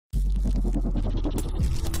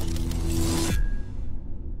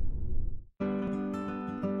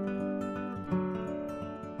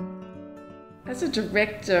As a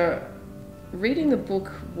director, reading the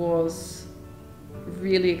book was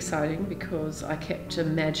really exciting because I kept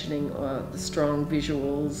imagining the strong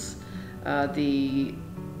visuals, the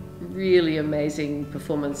really amazing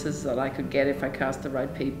performances that I could get if I cast the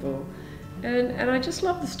right people. And I just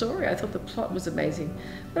loved the story. I thought the plot was amazing.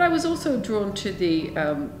 But I was also drawn to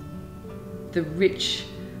the rich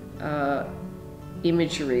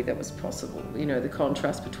imagery that was possible. You know, the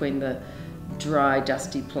contrast between the dry,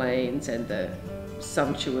 dusty plains and the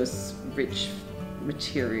sumptuous, rich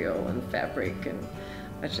material and fabric,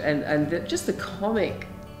 and just the comic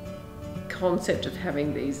concept of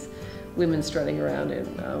having these women strutting around in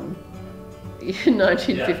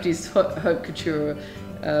 1950s haute couture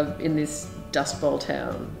in this Dust Bowl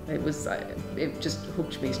town. It just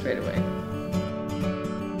hooked me straight away.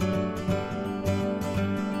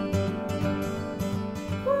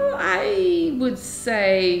 Well, I would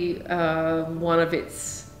say one of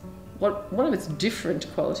its different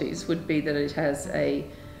qualities would be that it has a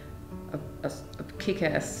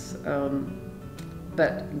kick-ass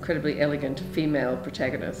but incredibly elegant female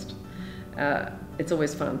protagonist. It's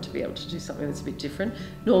always fun to be able to do something that's a bit different.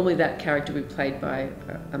 Normally that character would be played by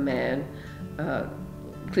a man.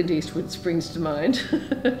 Clint Eastwood springs to mind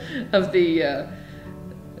of the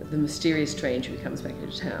mysterious stranger who comes back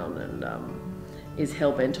into town and is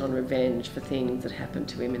hell-bent on revenge for things that happened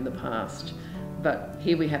to him in the past. But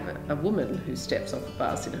here we have a woman who steps off the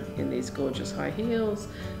bus in these gorgeous high heels,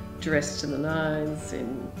 dressed to the nines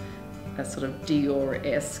in a sort of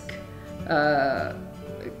Dior-esque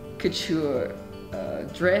couture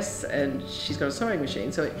dress, and she's got a sewing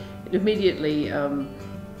machine, so it immediately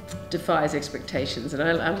defies expectations, and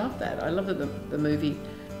I love that. I love that the movie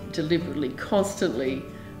deliberately, constantly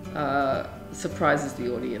surprises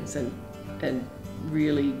the audience and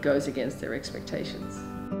really goes against their expectations.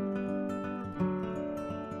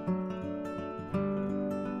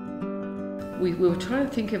 We were trying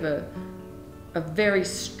to think of a very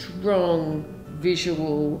strong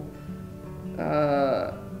visual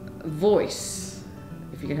voice,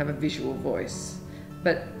 if you can have a visual voice.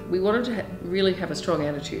 But we wanted to really have a strong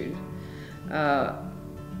attitude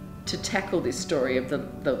to tackle this story of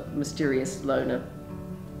the mysterious loner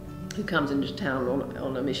who comes into town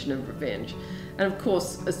on a mission of revenge. And of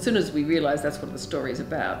course, as soon as we realised that's what the story is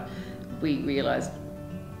about, we realised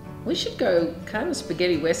we should go kind of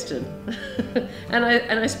spaghetti western. and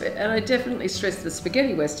I definitely stress the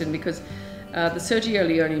spaghetti western because the Sergio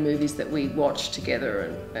Leone movies that we watched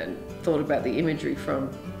together and thought about the imagery from,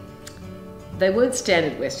 they weren't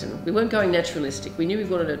standard western. We weren't going naturalistic. We knew we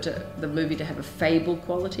wanted the movie to have a fable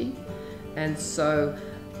quality, and so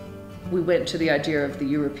we went to the idea of the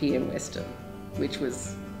European western, which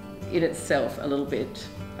was in itself a little bit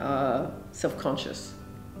self-conscious.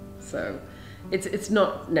 So it's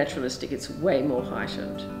not naturalistic, it's way more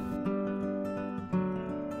heightened.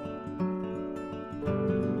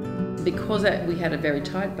 Because we had a very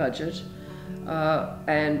tight budget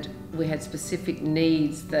and we had specific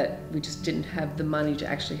needs that we just didn't have the money to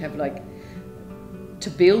actually have, like, to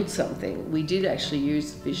build something, we did actually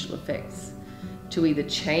use visual effects to either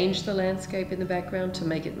change the landscape in the background to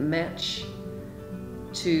make it match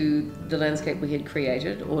to the landscape we had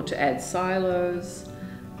created, or to add silos.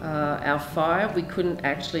 Our fire, we couldn't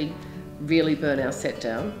actually really burn our set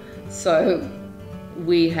down, so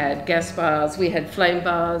we had gas bars, we had flame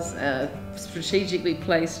bars, strategically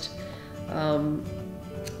placed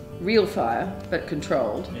real fire, but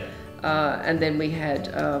controlled. Yeah. And then we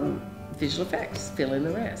had visual effects fill in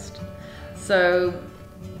the rest. So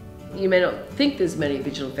you may not think there's many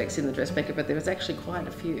visual effects in the Dressmaker, but there was actually quite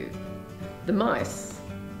a few. The mice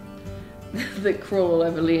that crawl all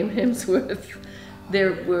over Liam Hemsworth,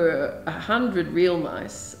 there were 100 real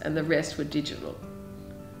mice and the rest were digital.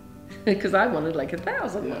 Because I wanted like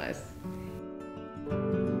 1,000 mice.